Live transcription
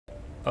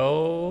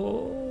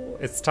Oh,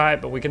 it's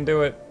tight, but we can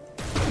do it.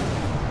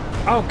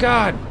 Oh,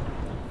 God.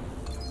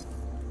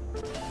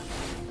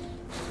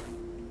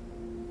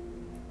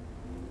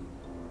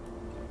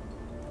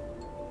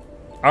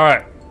 All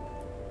right.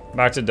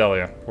 Back to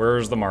Delia.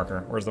 Where's the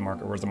marker? Where's the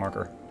marker? Where's the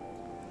marker?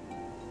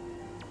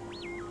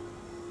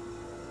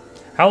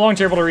 How long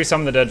to be able to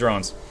resummon the dead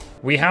drones?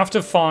 We have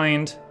to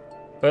find...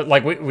 But,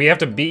 like, we have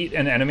to beat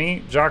an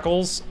enemy,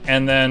 Jackals,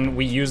 and then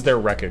we use their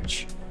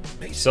wreckage.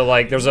 So,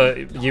 like, there's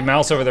a... You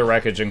mouse over their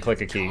wreckage and click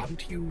a key.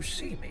 Can't you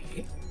see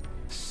me?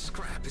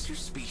 Scrap, is your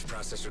speech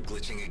processor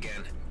glitching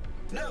again?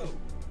 No.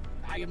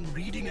 I am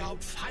reading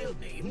out file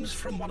names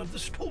from one of the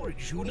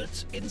storage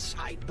units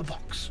inside the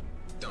box.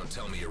 Don't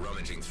tell me you're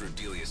rummaging through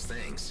Delia's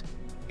things.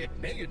 It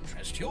may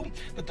interest you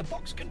that the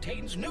box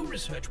contains no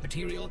research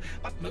material,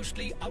 but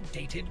mostly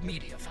outdated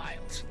media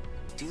files.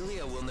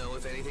 Delia will know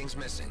if anything's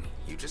missing.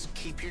 You just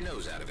keep your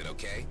nose out of it,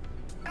 okay?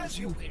 As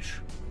you wish.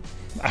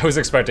 I was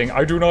expecting,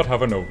 I do not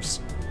have a nose.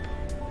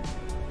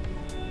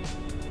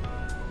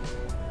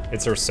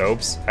 It's her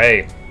soaps.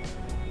 Hey.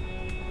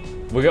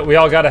 We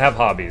all gotta have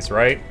hobbies,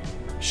 right?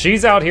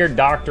 She's out here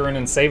doctoring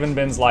and saving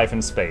Ben's life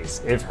in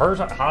space. If her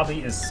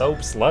hobby is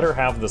soaps, let her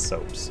have the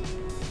soaps.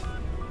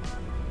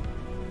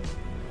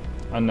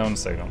 Unknown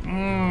signal.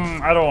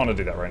 I don't want to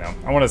do that right now.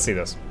 I want to see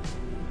this.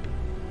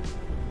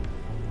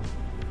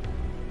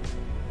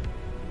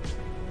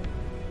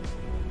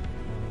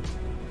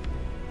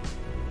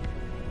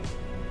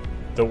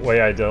 The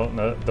way I don't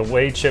know, the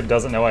way Chip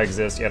doesn't know I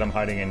exist, yet I'm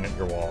hiding in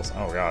your walls.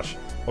 Oh gosh.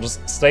 Well,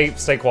 just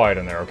stay quiet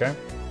in there, okay?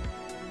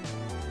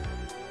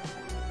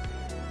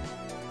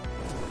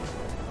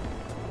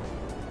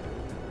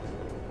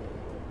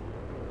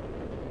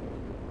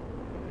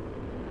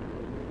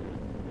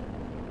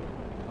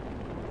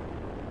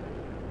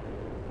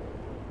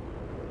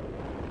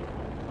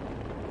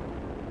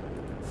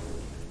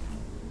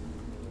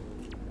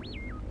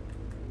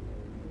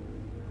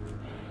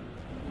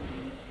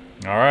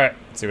 All right,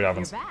 let's see what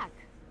happens. You're back.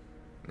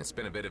 It's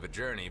been a bit of a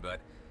journey,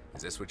 but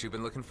is this what you've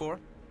been looking for?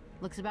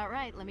 Looks about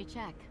right. Let me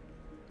check.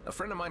 A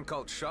friend of mine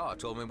called Shaw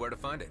told me where to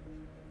find it.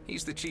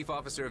 He's the chief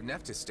officer of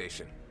Nephthys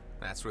Station.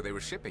 That's where they were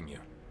shipping you.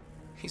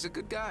 He's a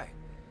good guy.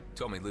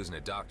 Told me losing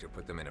a doctor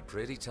put them in a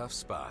pretty tough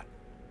spot.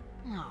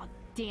 Oh,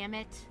 damn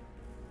it.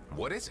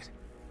 What is it?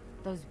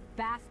 Those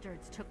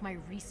bastards took my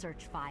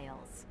research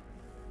files.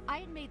 I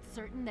had made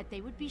certain that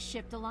they would be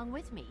shipped along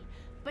with me,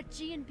 but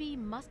G&B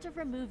must have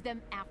removed them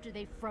after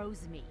they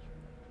froze me.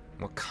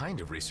 What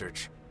kind of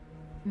research?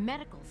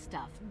 Medical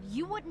stuff.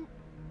 You wouldn't...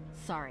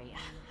 Sorry,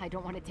 I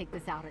don't want to take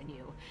this out on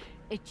you.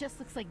 It just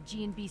looks like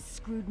G&B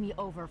screwed me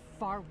over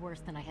far worse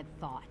than I had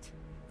thought.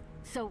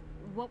 So,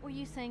 what were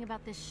you saying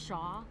about this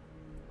Shaw?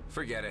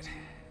 Forget it.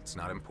 It's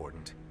not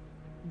important.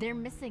 They're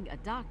missing a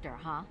doctor,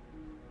 huh?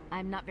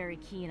 I'm not very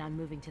keen on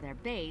moving to their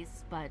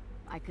base, but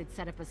I could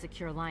set up a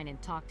secure line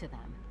and talk to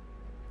them.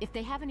 If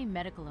they have any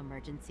medical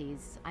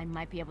emergencies, I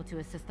might be able to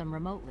assist them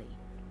remotely.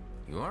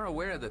 You are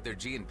aware that they're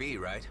G&B,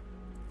 right?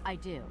 I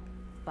do,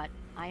 but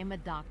I am a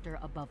doctor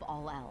above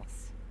all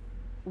else.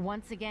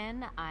 Once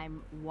again,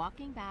 I'm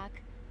walking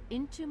back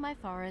into my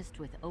forest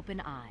with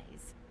open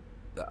eyes.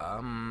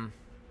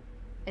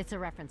 It's a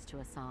reference to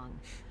a song.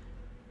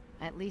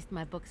 At least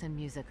my books and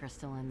music are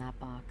still in that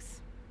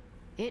box.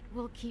 It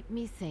will keep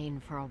me sane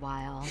for a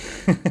while.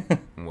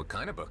 What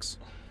kind of books?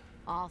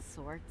 All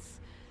sorts.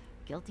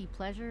 Guilty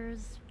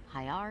pleasures,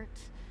 high art,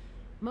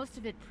 most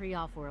of it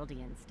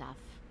pre-off-worldian stuff.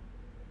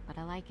 But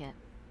I like it.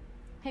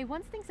 Hey,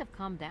 once things have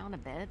calmed down a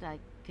bit, I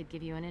could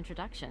give you an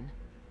introduction.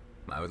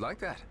 I would like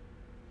that.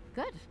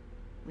 Good.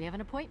 We have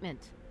an appointment.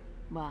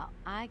 Well,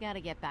 I gotta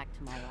get back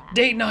to my lab.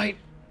 Date night!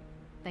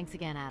 Thanks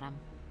again, Adam.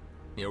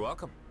 You're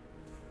welcome.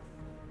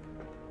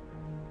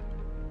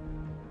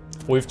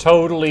 We've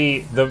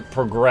totally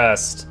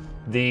progressed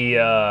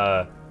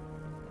the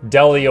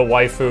Delia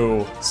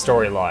waifu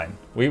storyline.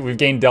 We've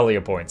gained Delia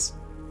points.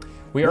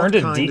 We earned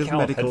a decal of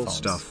medical headphones.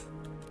 stuff?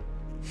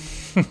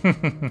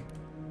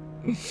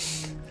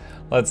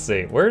 Let's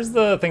see. Where's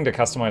the thing to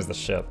customize the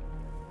ship?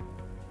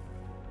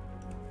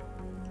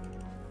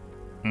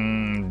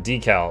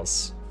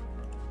 Decals.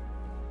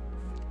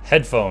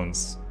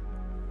 Headphones.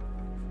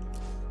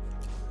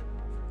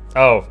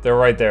 Oh, they're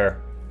right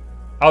there.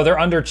 Oh, they're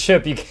under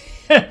Chip. You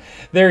can't,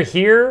 they're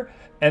here,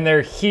 and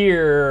they're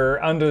here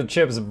under the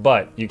Chip's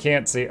butt. You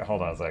can't see.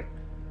 Hold on a sec.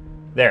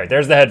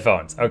 There's the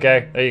headphones.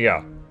 Okay, there you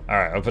go. All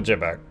right, I'll put Chip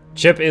back.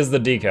 Chip is the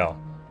decal.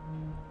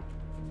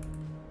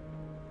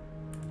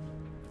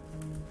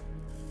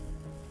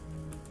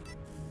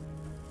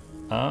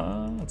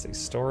 Let's see,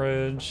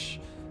 storage.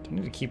 Don't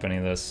need to keep any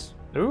of this.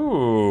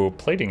 Ooh,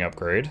 plating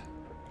upgrade.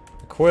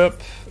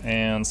 Equip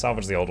and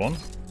salvage the old one.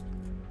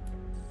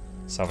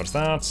 Salvage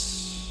that.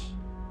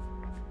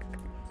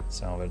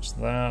 Salvage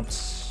that.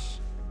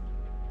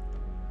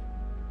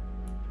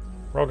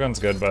 Railgun's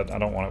good, but I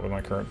don't want it with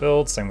my current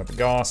build. Same with the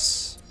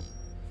Gauss.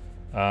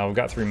 We've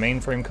got 3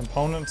 mainframe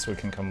components. We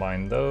can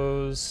combine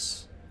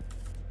those.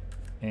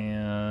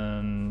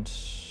 And...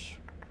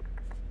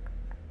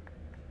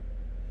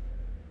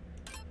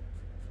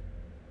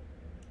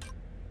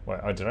 Wait,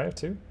 oh, did I have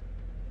 2?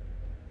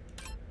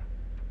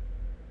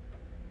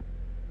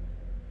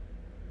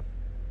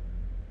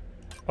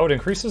 Oh, it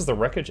increases the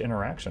wreckage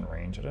interaction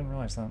range. I didn't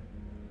realize that.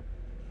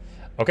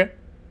 Okay.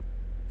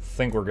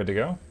 Think we're good to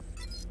go.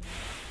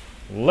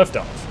 Lift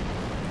off.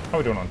 How are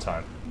we doing on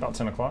time? About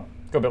 10 o'clock.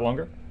 Go a bit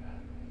longer.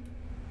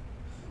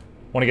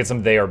 Want to get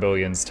some They Are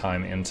Billions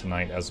time in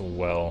tonight as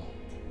well.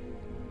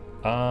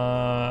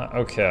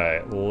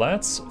 Okay.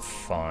 Let's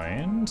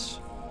find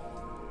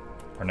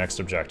our next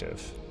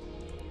objective.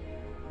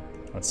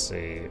 Let's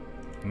see.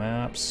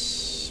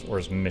 Maps.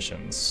 Where's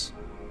missions?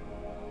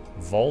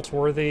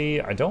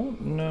 Vault-worthy? I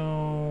don't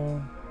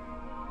know.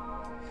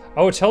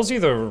 Oh, it tells you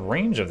the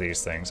range of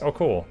these things. Oh,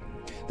 cool.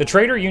 The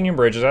Trader Union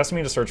Bridge is asking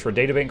me to search for a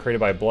data bank created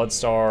by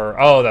Bloodstar.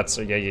 Oh, that's...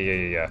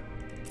 Yeah.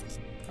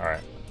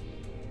 Alright.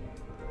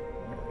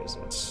 Where is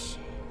it?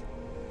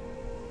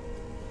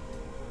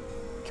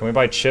 Can we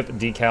buy chip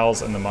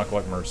decals in the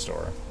Mukluk merch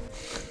store?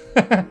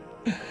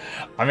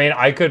 I mean,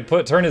 I could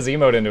turn his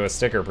emote into a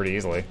sticker pretty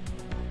easily.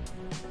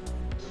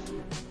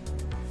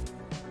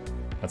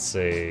 Let's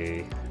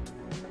see...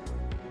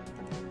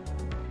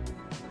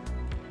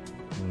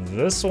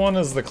 This one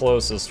is the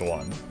closest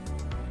one.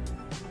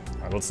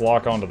 Alright, let's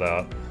lock onto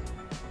that.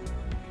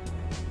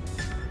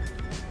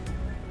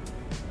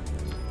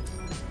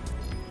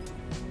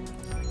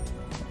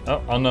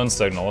 Oh, unknown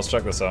signal. Let's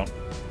check this out.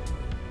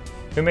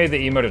 Who made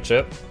the emote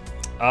chip?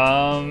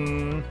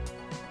 I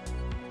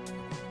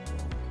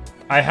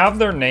have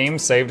their name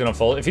saved in a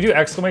folder. If you do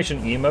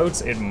exclamation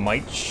emotes, it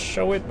might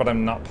show it, but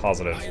I'm not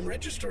positive. I am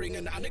registering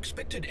an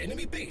unexpected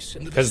enemy base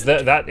in the Because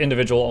that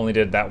individual only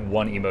did that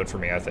one emote for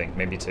me, I think.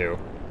 Maybe 2.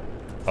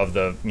 Of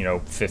the,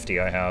 50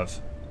 I have.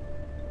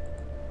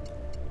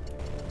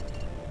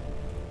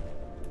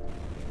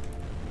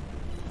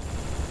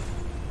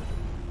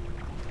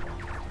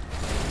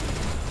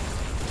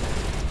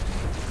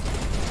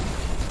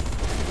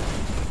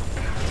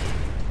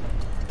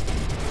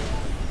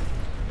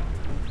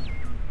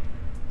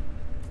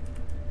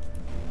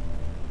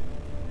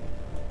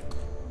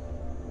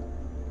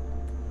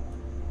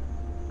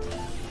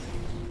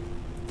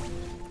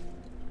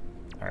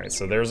 Alright,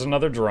 so there's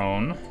another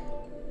drone.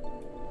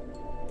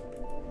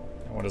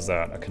 What is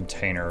that? A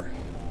container.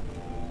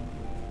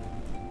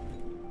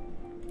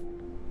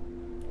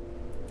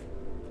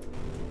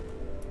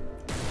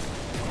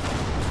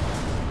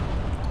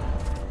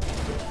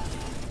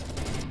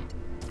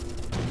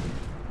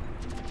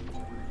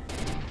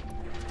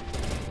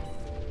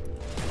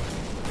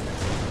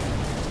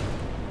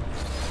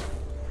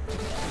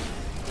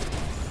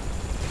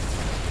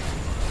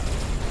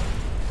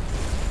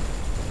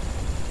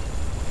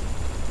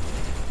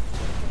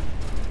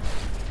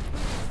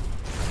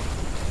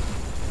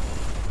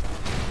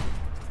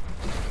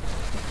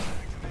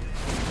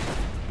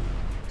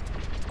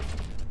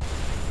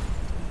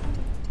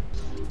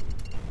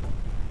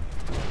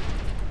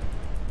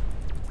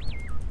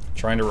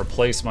 Trying to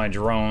replace my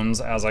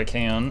drones as I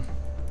can.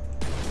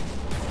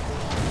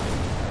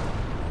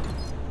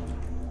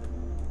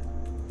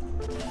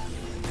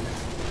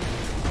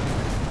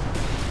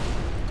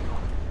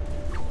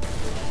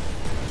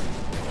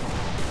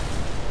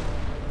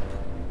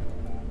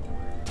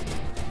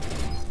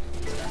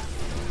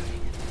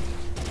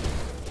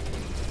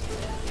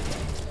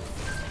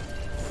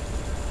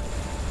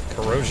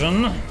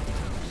 Corrosion.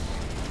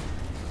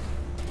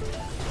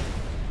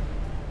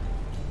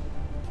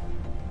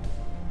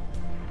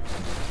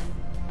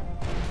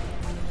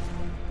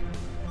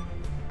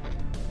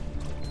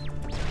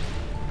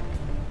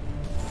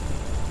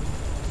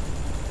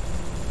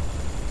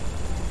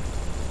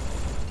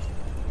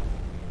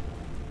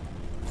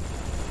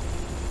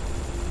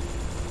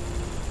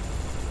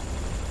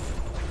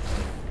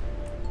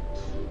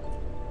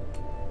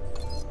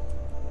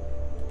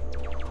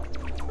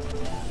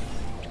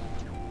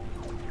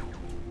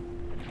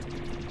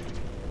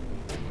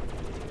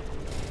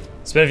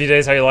 It's been a few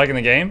days. How you liking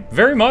the game?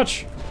 Very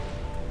much.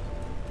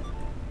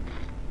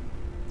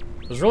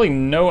 There's really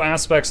no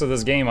aspects of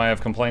this game I have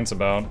complaints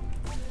about.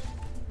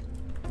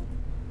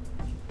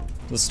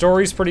 The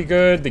story's pretty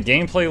good. The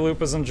gameplay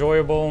loop is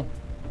enjoyable.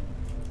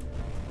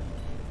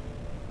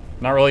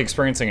 Not really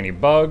experiencing any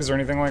bugs or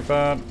anything like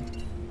that.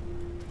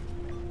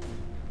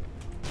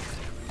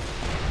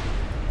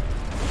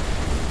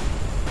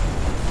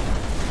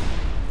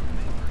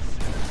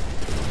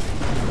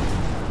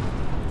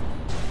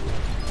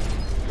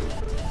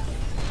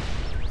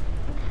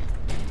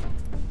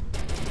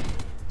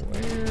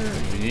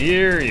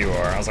 Here you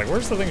are. I was like,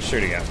 where's the thing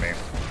shooting at me?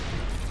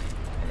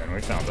 And then we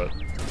found it.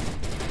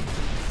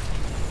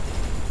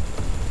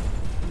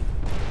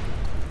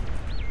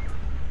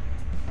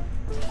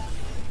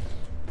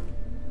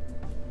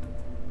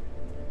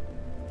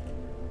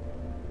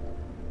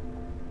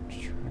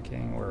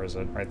 Tracking, where is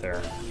it? Right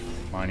there.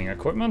 Mining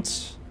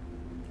equipment.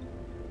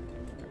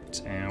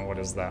 Right, and what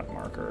is that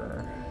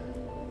marker?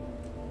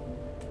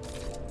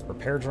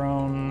 Repair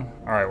drone.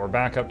 Alright, we're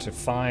back up to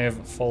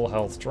 5 full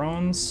health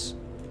drones.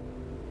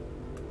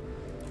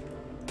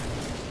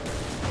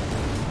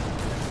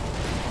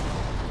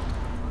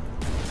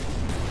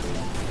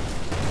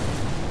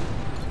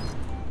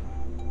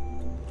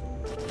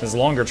 His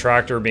longer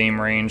tractor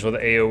beam range with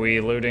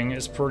AoE looting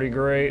is pretty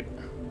great.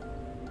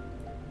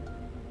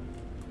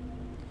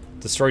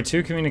 Destroy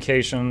 2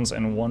 communications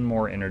and 1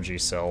 more energy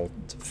cell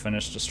to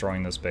finish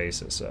destroying this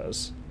base, it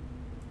says.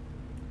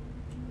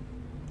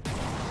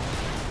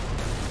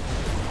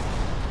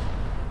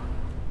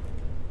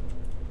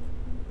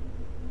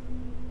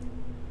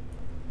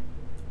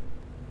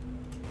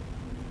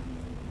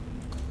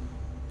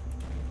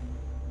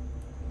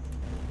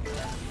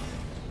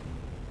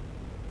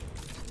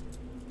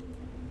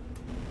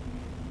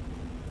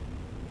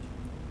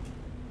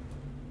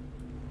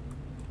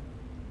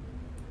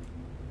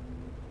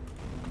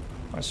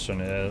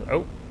 Question is,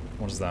 oh,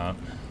 what is that?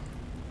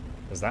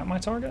 Is that my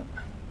target?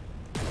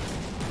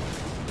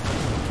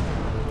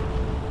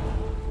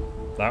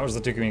 That was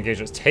the 2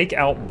 communications. Take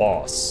out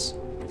boss.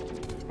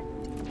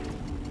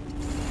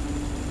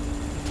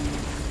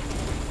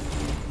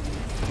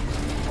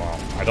 Well,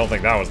 I don't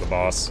think that was the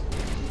boss.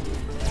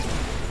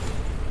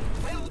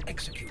 Well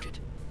executed.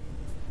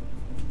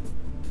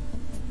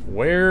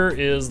 Where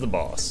is the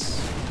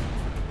boss?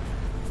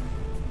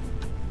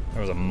 There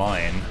was a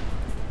mine.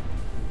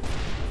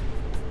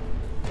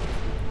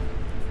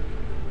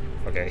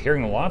 Okay,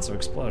 hearing lots of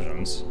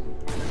explosions.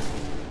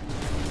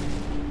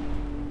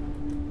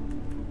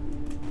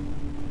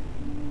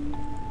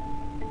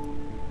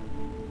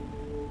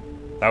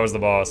 That was the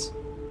boss.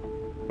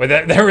 Wait,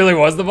 that really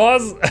was the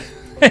boss?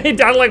 He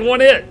died like 1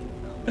 hit.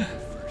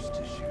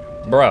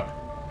 Bruh.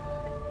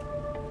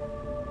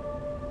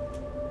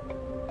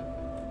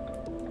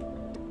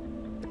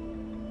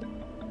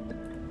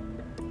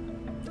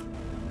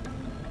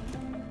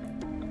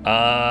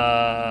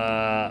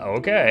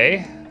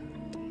 Okay.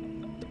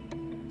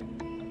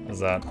 Is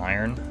that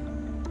iron?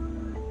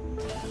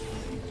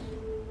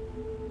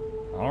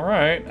 All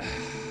right.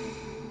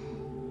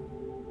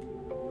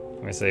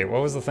 Let me see.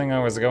 What was the thing I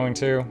was going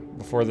to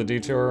before the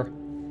detour?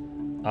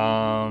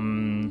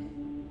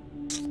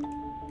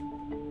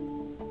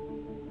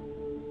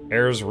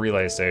 Air's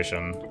relay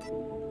station.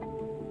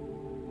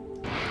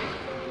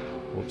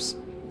 Whoops.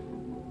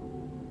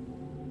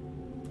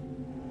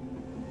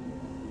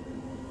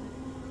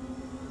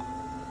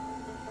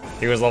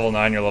 He was level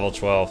 9, you're level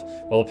 12.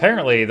 Well,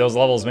 apparently those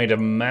levels made a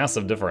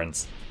massive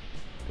difference.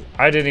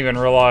 I didn't even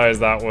realize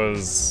that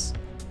was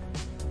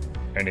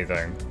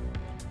anything.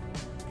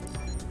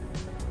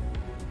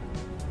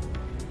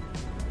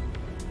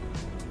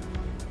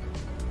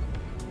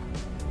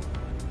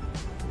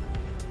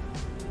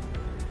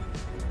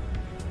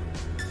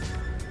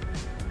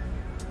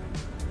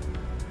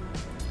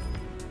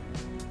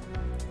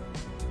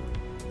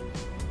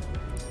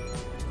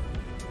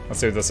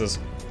 Let's see what this is.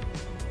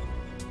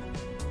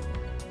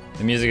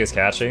 The music is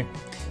catchy.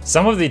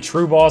 Some of the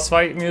true boss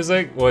fight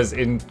music was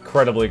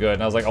incredibly good,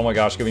 and I was like, oh my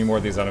gosh, give me more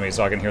of these enemies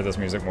so I can hear this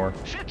music more.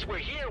 Since we're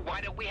here,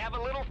 why don't we have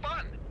a little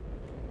fun?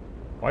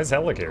 Why is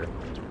Helic here?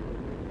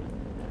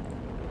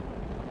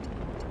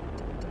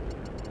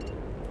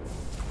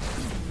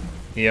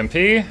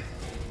 EMP.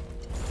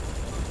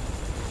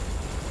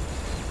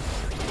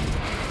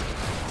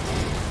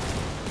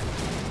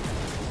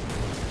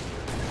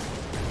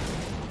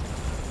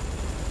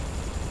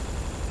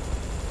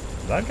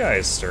 That guy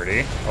is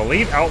sturdy.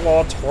 Elite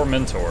Outlaw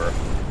Tormentor.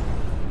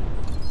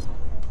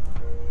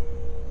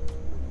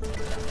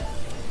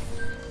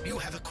 You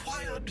have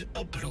acquired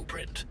a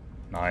blueprint.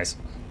 Nice.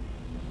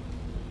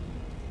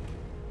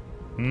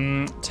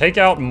 Take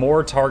out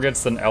more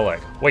targets than Elec.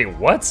 Wait,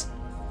 what?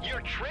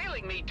 You're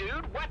trailing me,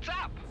 dude. What's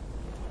up?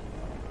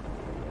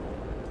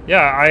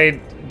 Yeah,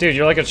 dude,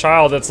 you're like a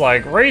child that's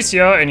like, race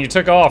ya, and you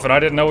took off and I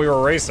didn't know we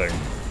were racing.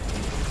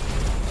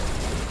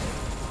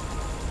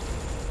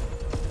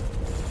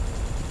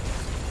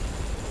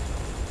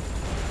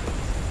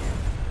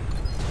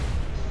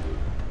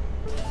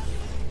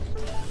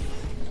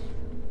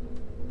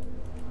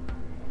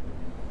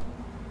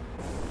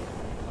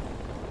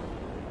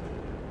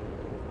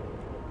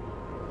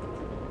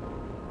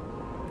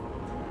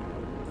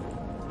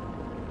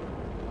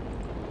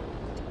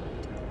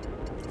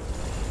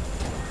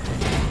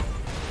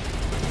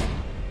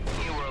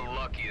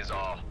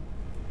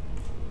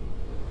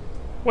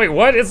 Wait,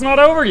 what? It's not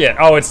over yet.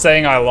 Oh, it's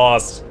saying I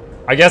lost.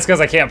 I guess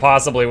because I can't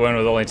possibly win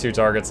with only 2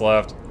 targets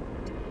left.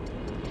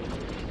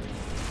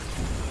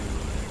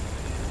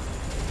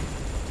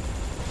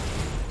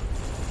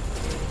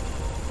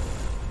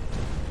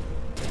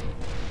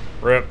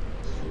 Rip.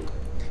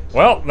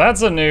 Well,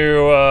 that's a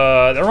new,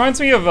 that reminds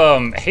me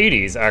of,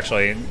 Hades,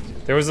 actually.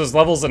 There was those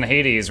levels in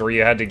Hades where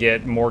you had to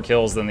get more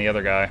kills than the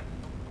other guy.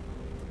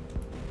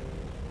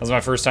 That was my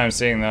first time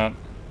seeing that.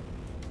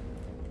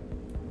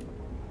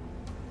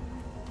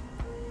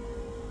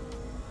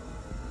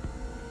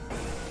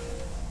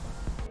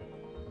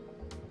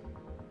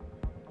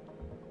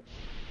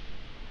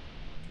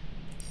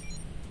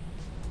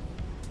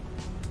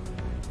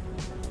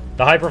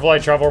 The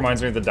Hyperflight Travel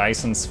reminds me of the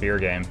Dyson Sphere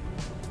game.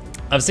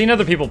 I've seen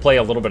other people play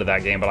a little bit of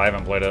that game, but I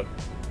haven't played it.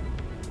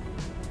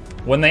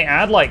 When they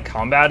add, like,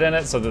 combat in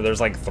it so that there's,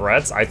 like,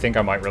 threats, I think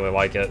I might really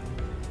like it.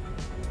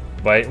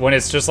 But when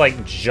it's just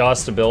like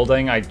just a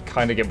building, I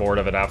kind of get bored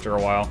of it after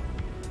a while.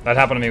 That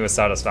happened to me with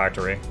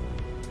Satisfactory.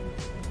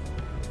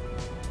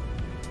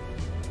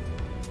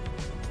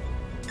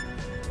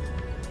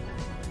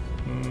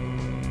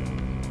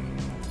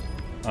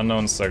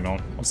 Unknown signal.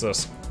 What's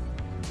this?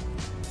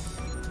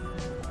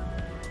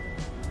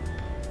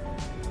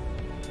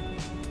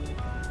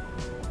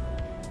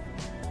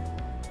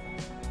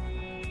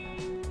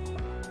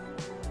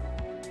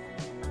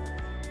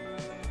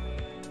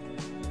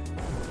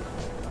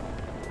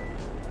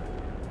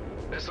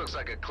 This looks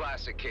like a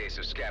classic case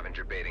of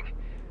scavenger baiting.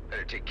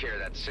 Better take care of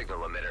that signal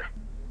emitter.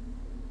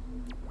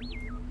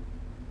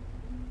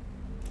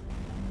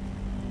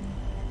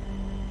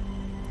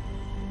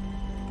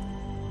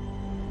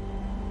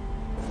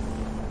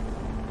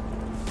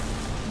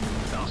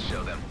 I'll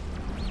show them.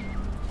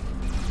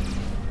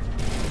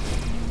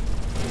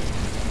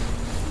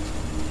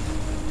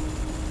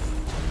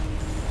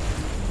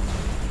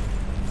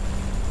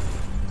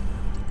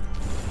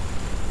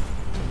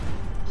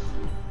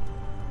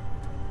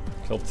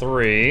 Killed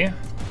 3.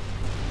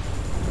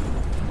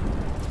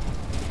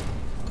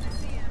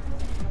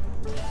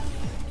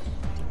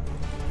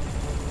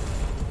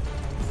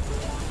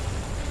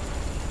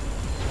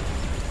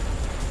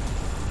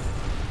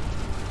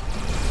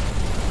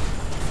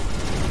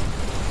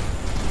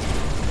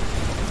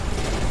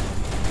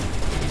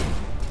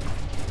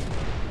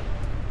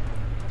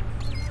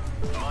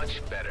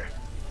 Much better.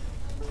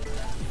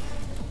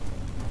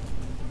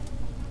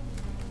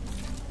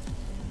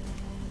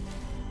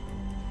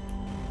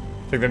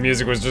 I think the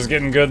music was just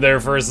getting good there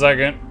for a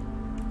second.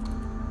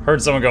 Heard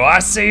someone go, "I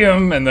see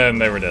him," and then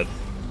they were dead.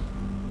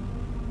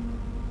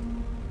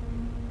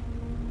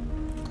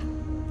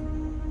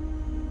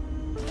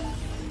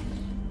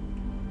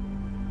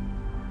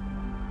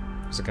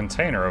 There's a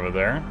container over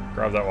there.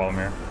 Grab that while I'm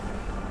here.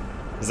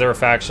 Is there a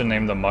faction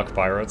named the Muck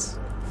Pirates?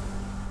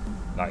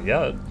 Not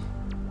yet.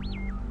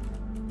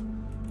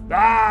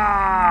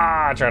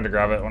 Ah! I tried to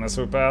grab it when I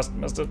swooped past.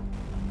 Missed it.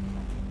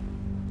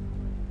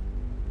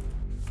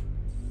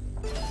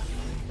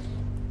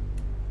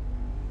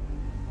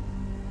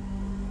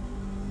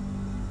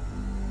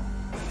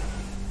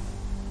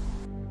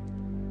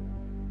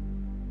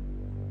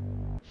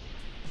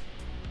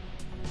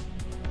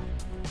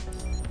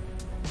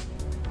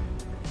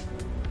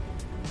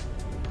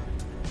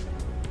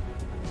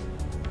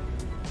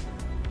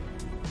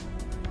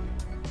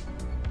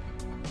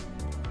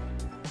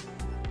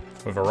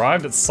 We've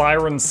arrived at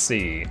Siren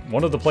Sea,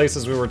 one of the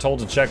places we were told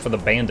to check for the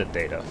bandit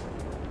data.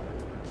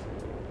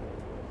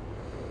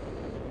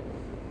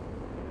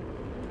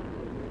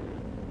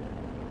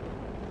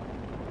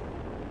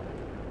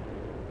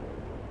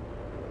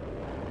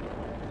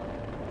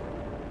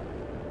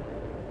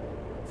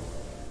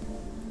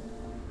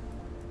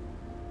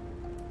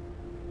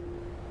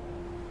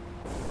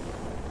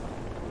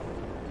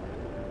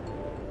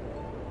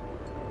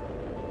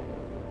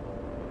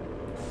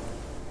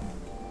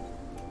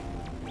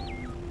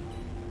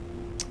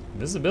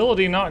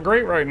 Visibility not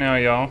great right now,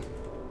 y'all.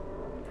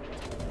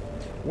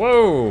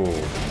 Whoa!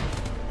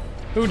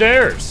 Who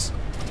dares?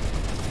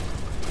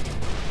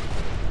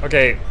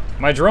 Okay,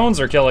 my drones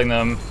are killing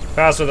them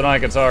faster than I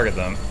can target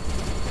them.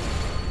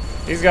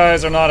 These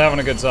guys are not having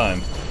a good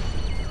time.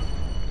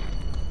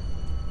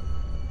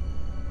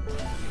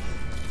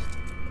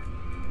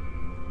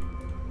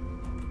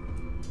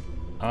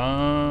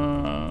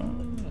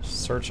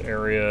 Search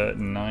area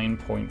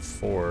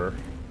 9.4.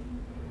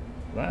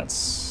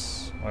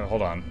 That's... wait,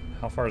 hold on.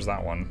 How far is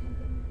that one?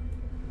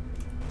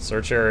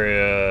 Search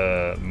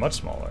area much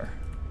smaller.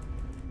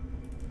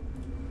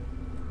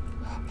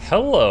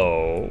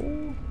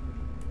 Hello.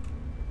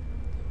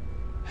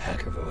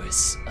 Hacker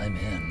voice, I'm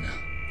in.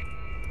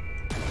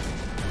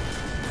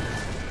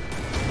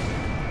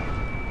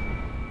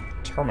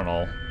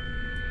 Terminal.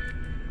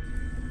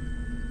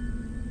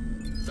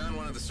 Found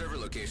one of the server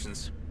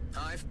locations.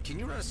 Hive, can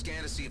you run a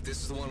scan to see if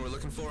this is the one we're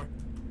looking for?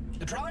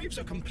 The drives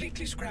are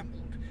completely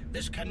scrambled.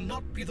 This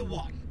cannot be the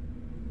one.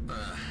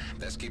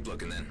 Best keep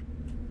looking then.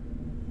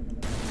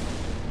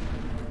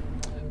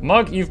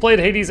 Muck, you've played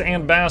Hades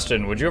and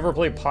Bastion. Would you ever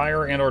play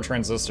Pyre and or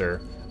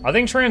Transistor? I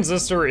think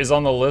Transistor is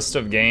on the list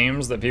of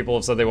games that people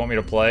have said they want me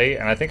to play,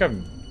 and I think I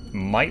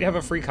might have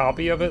a free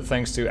copy of it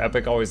thanks to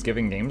Epic always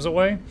giving games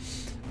away,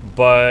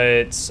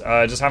 but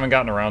just haven't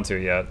gotten around to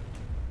it yet.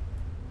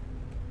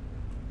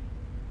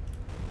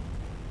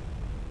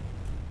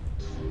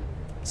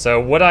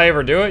 So would I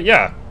ever do it?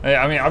 Yeah.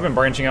 I mean, I've been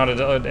branching out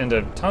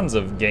into tons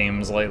of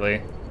games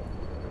lately.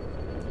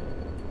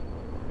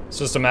 It's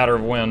just a matter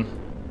of when.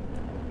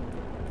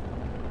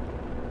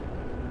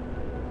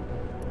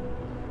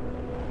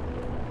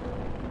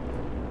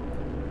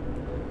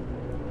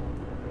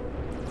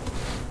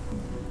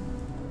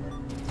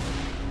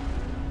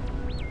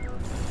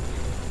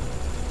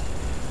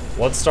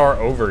 Bloodstar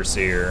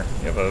Overseer.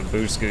 You have a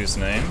Boost Goose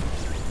name.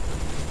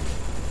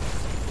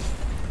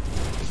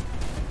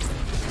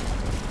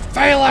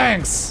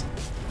 Phalanx!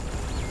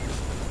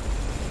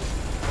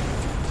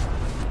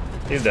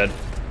 He's dead.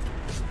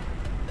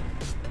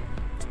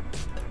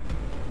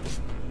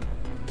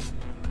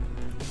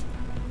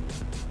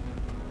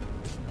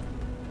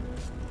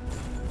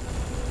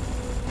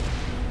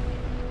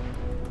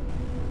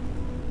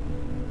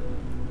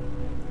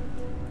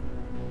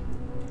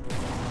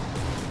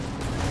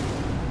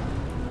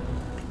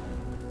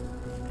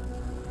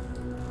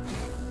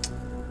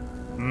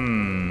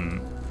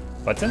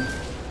 Button?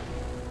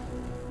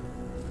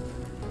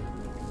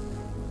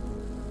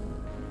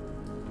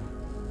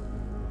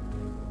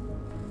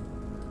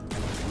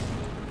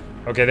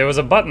 Okay, there was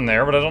a button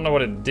there, but I don't know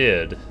what it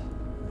did.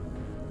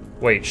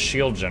 Wait,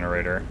 shield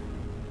generator.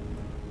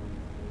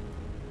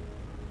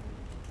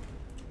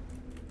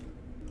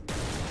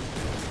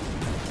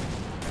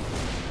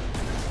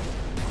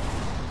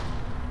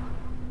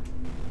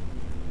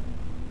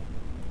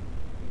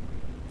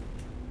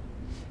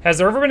 Has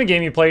there ever been a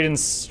game you played in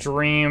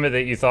stream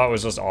that you thought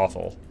was just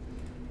awful?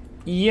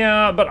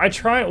 Yeah, but I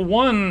try,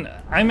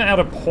 I'm at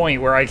a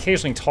point where I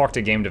occasionally talk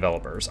to game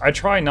developers. I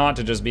try not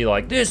to just be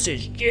like, this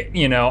is shit,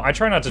 you know? I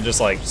try not to just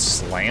like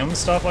slam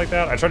stuff like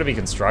that. I try to be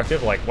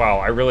constructive, like, wow,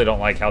 I really don't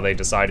like how they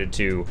decided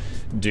to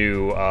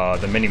do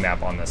the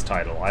minimap on this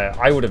title.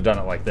 I would have done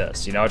it like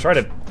this, you know? I try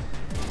to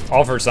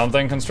offer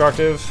something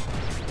constructive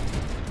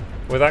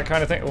with that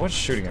kind of thing. What's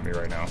shooting at me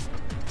right now?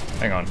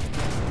 Hang on.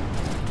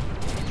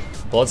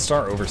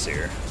 Bloodstar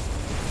Overseer.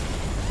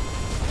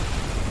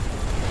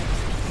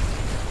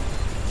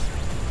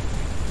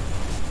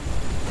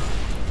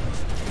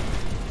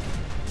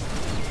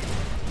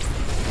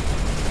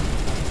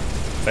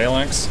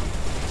 Phalanx.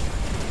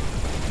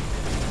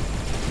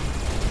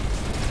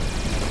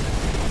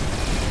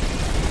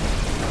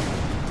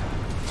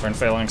 Turn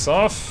Phalanx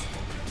off.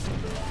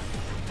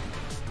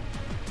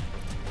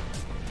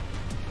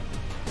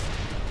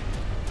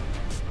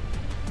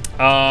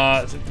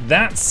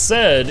 That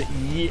said,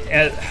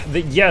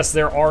 yes,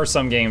 there are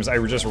some games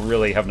I just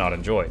really have not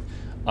enjoyed.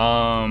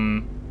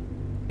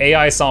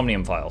 AI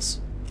Somnium Files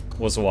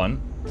was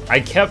one. I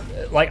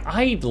kept, like,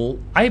 I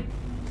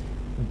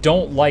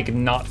don't like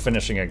not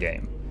finishing a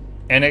game.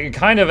 And it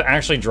kind of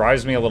actually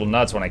drives me a little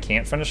nuts when I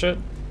can't finish it.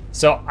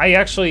 So I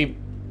actually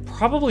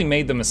probably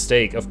made the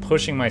mistake of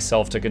pushing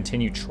myself to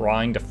continue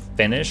trying to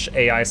finish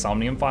AI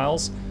Somnium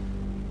Files,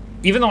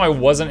 even though I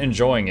wasn't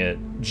enjoying it,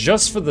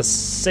 just for the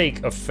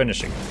sake of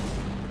finishing it.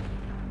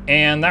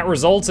 And that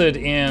resulted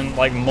in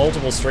like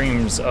multiple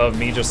streams of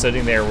me just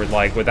sitting there with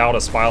like without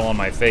a smile on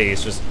my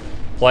face, just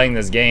playing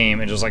this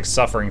game and just like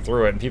suffering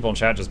through it, and people in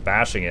chat just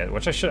bashing it,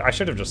 which I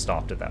should have just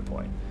stopped at that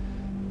point.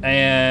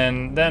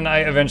 And then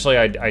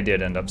I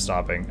did end up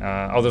stopping.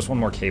 Oh, there's one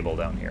more cable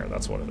down here.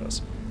 That's what it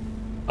is.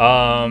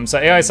 So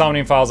AI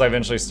Somnium Files I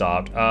eventually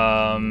stopped.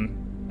 A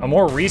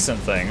more recent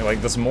thing,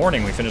 like this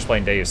morning we finished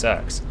playing Deus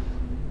Ex.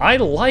 I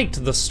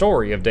liked the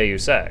story of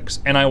Deus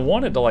Ex, and I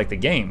wanted to like the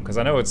game because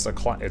I know it's a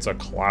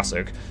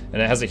classic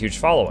and it has a huge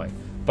following.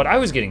 But I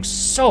was getting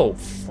so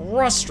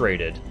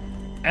frustrated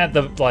at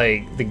the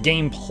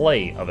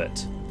gameplay of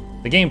it.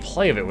 The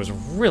gameplay of it was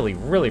really,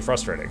 really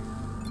frustrating.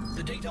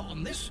 The data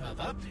on this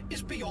server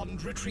is beyond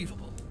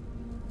retrievable.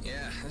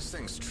 Yeah, this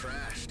thing's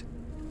trashed.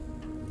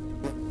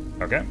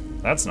 Okay,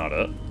 that's not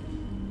it.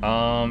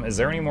 Is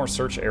there any more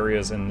search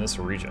areas in this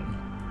region?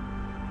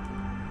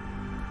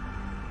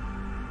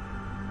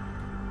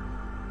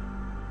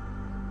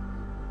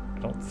 I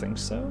don't think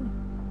so.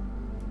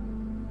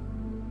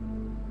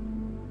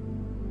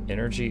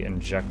 Energy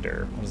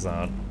injector, what is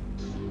that?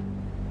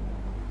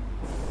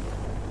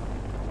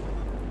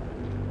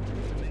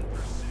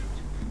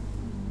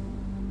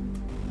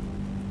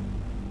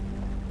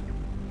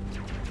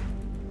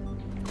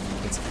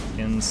 It's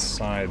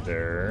inside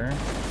there.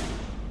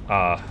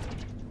 Ah.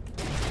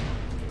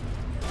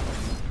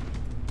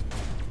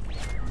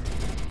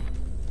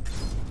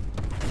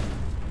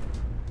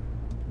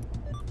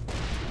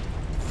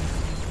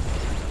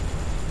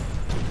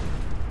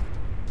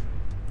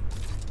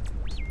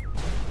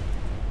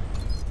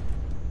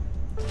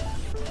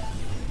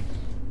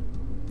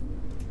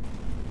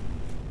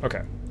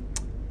 Okay.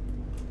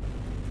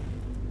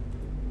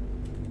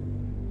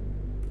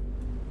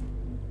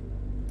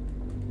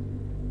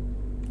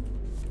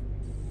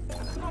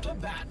 Not a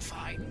bad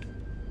find.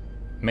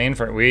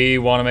 Mainframe, we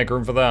want to make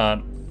room for that.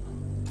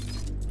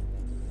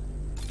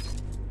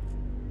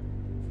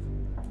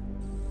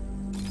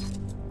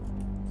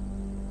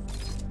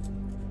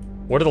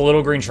 What do the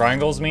little green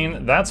triangles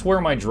mean? That's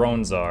where my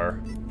drones are.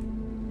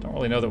 Don't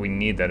really know that we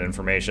need that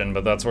information,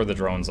 but that's where the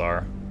drones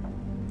are.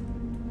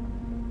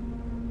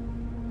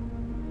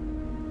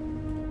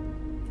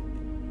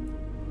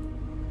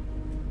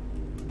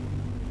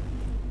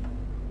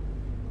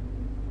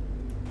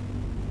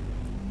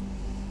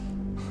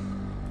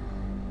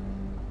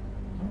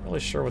 Really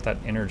sure what that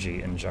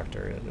energy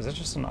injector is. Is it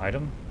just an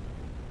item?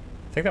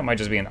 I think that might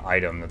just be an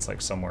item that's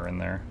like somewhere in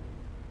there.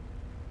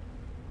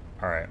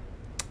 All right.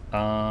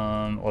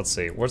 Let's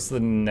see. What's the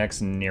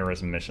next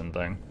nearest mission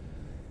thing?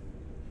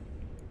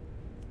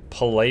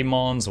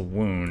 Palaemon's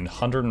Wound,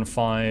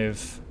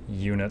 105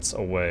 units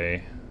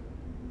away.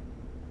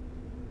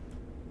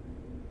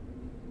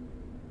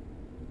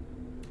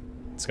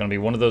 It's gonna be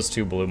one of those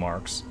two blue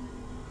marks.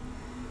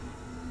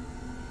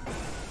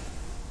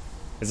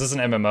 Is this an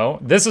MMO?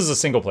 This is a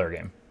single player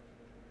game.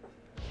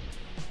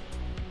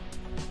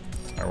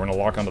 All right, we're gonna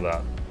lock onto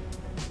that.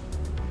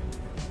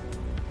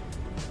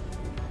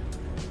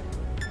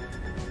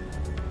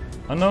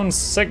 Unknown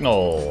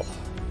signal.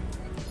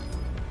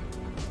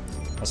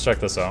 Let's check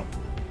this out.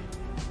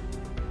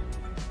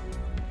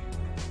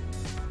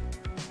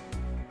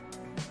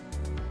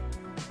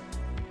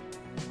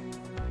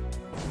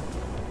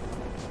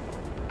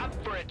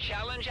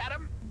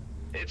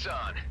 It's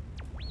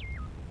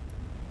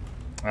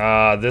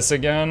on. This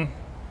again?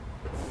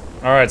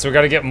 Alright, so we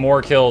gotta get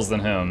more kills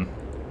than him.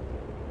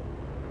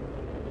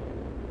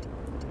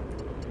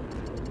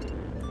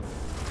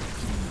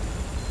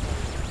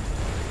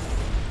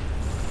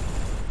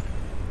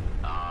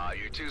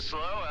 You're too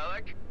slow,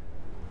 Alec.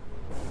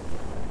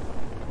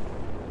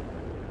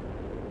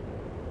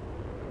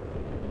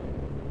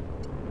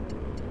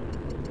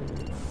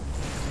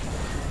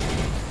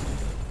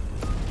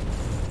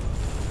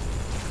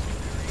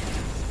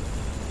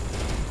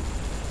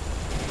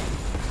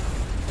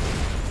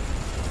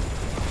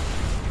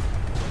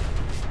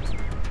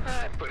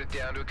 I put it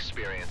down to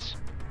experience.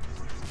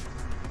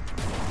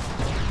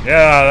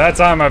 Yeah, that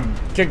time I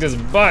kicked his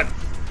butt.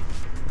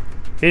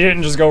 He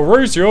didn't just go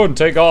race you and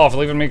take off,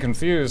 leaving me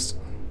confused.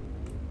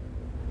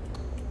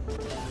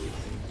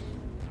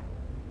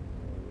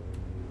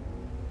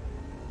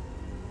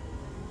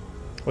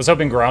 Was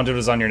hoping Grounded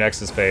was on your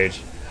Nexus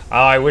page.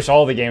 I wish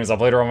all the games I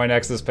played were on my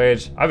Nexus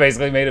page. I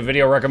basically made a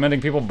video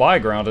recommending people buy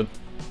Grounded.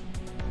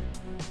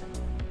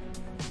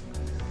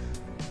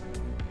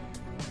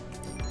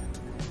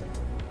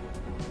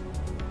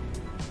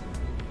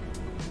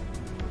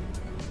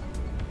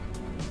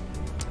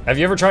 Have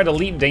you ever tried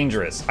Elite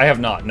Dangerous? I have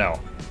not, no.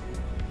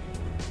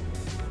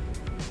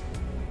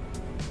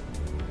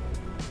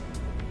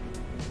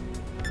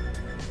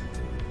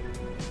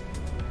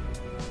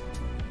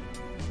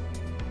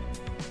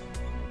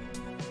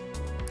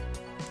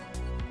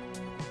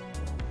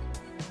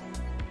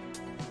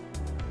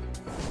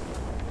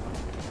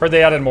 Heard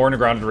they added more to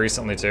Grounded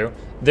recently too.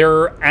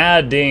 They're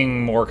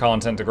adding more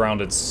content to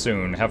Grounded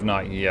soon, have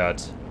not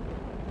yet.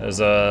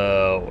 There's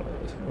a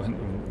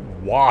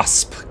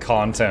Wasp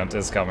content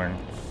is coming.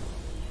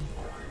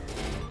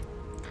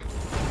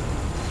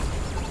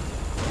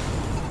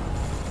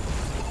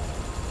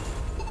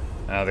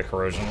 The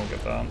corrosion will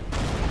get that.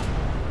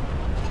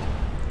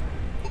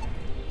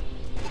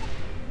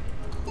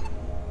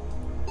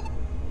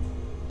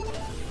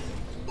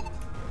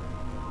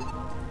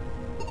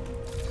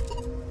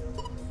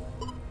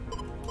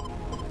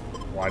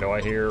 Why do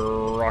I hear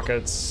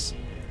rockets?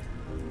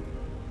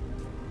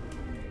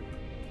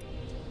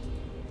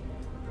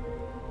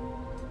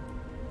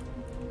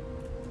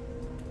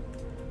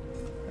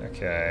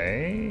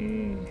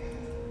 Okay.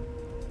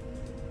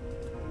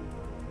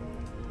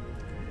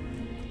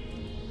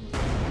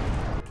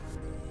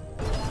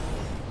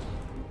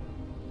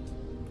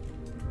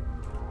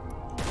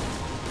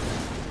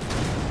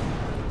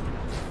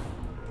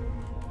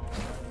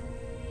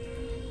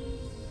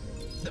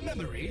 The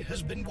memory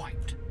has been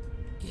wiped.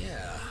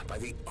 Yeah, by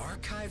the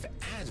archive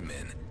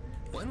admin.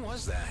 When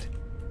was that?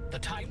 The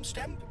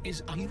timestamp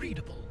is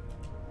unreadable.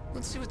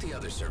 Let's see what the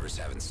other servers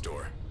have in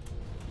store.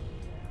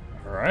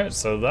 Alright,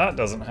 so that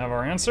doesn't have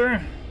our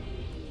answer.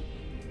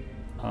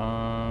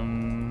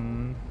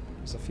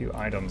 There's a few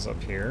items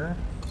up here.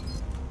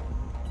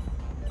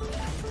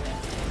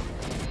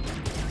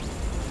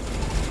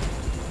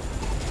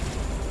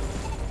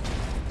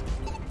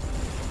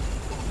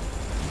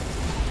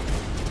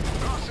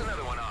 Cross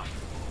another one off.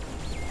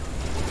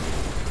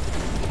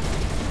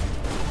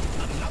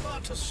 Another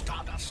to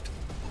Stardust.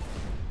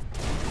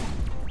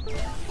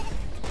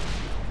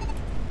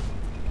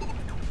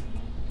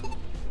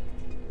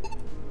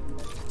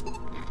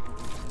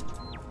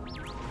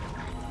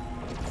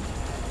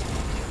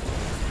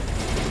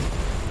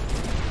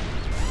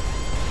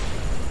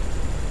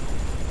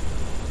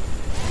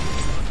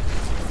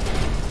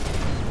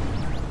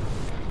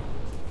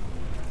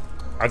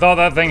 I thought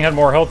that thing had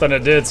more health than it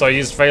did, so I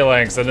used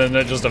Phalanx, and then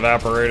it just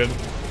evaporated.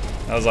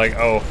 I was like,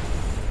 oh.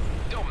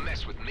 Don't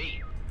mess with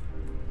me.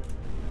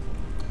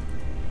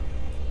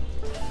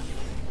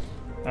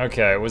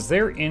 Okay, was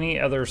there any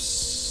other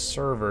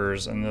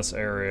servers in this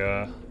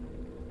area?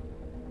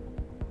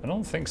 I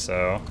don't think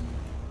so.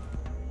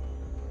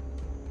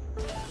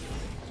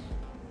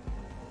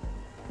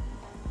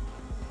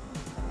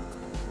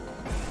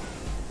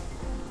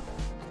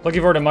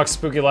 Looking forward to Muck's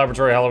Spooky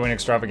Laboratory Halloween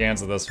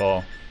Extravaganza this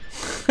fall.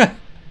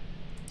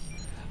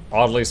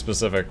 Oddly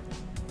specific.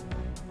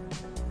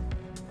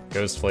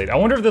 Ghost Fleet. I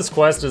wonder if this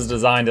quest is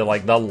designed to,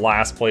 like, the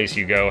last place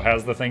you go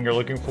has the thing you're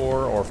looking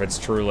for, or if it's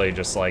truly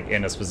just, like,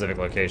 in a specific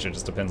location. It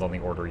just depends on the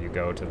order you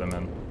go to them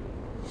in.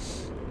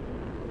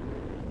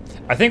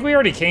 I think we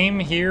already came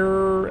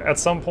here at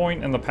some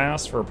point in the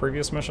past for a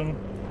previous mission.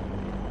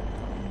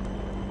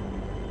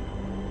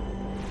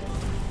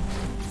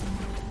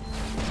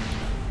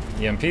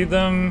 EMP'd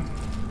them.